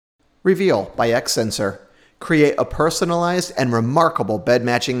Reveal by X-Sensor. Create a personalized and remarkable bed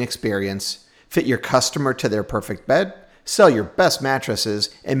matching experience. Fit your customer to their perfect bed, sell your best mattresses,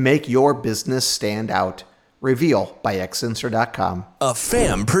 and make your business stand out. Reveal by Xsensor.com. A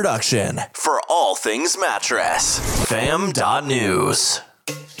FAM production for all things mattress. FAM.news.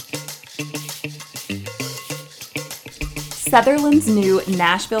 Southerland's new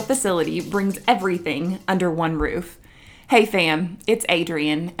Nashville facility brings everything under one roof. Hey fam, it's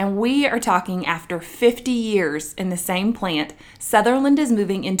Adrian, and we are talking after 50 years in the same plant. Southerland is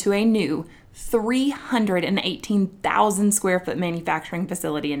moving into a new 318,000 square foot manufacturing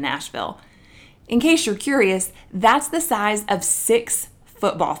facility in Nashville. In case you're curious, that's the size of 6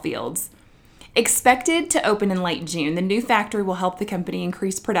 football fields. Expected to open in late June, the new factory will help the company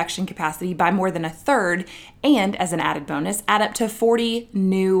increase production capacity by more than a third and, as an added bonus, add up to 40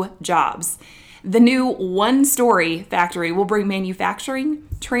 new jobs. The new one-story factory will bring manufacturing,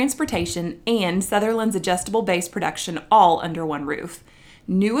 transportation, and Southerland's adjustable base production all under one roof.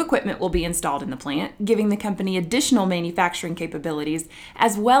 New equipment will be installed in the plant, giving the company additional manufacturing capabilities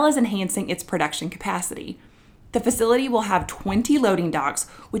as well as enhancing its production capacity. The facility will have 20 loading docks,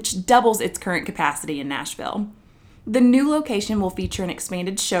 which doubles its current capacity in Nashville. The new location will feature an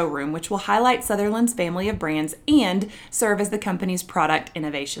expanded showroom, which will highlight Southerland's family of brands and serve as the company's product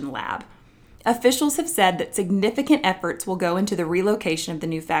innovation lab. Officials have said that significant efforts will go into the relocation of the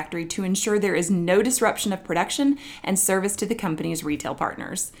new factory to ensure there is no disruption of production and service to the company's retail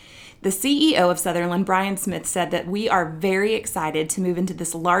partners. The CEO of Southerland, Brian Smith, said that we are very excited to move into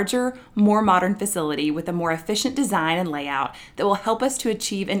this larger, more modern facility with a more efficient design and layout that will help us to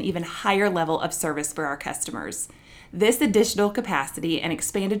achieve an even higher level of service for our customers. This additional capacity and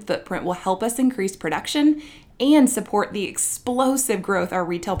expanded footprint will help us increase production and support the explosive growth our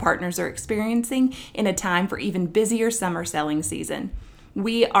retail partners are experiencing in a time for even busier summer selling season.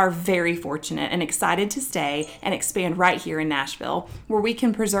 We are very fortunate and excited to stay and expand right here in Nashville, where we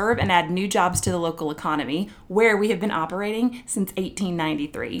can preserve and add new jobs to the local economy, where we have been operating since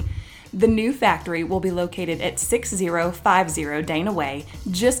 1893. The new factory will be located at 6050 Dana Way,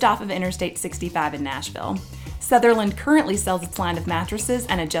 just off of Interstate 65 in Nashville. Southerland currently sells its line of mattresses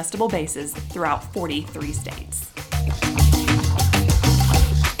and adjustable bases throughout 43 states.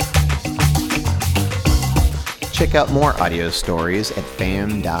 Check out more audio stories at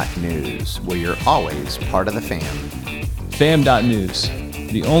fam.news, where you're always part of the fam. FAM.news,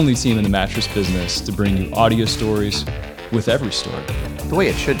 the only team in the mattress business to bring you audio stories with every story. The way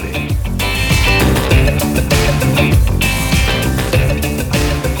it should be.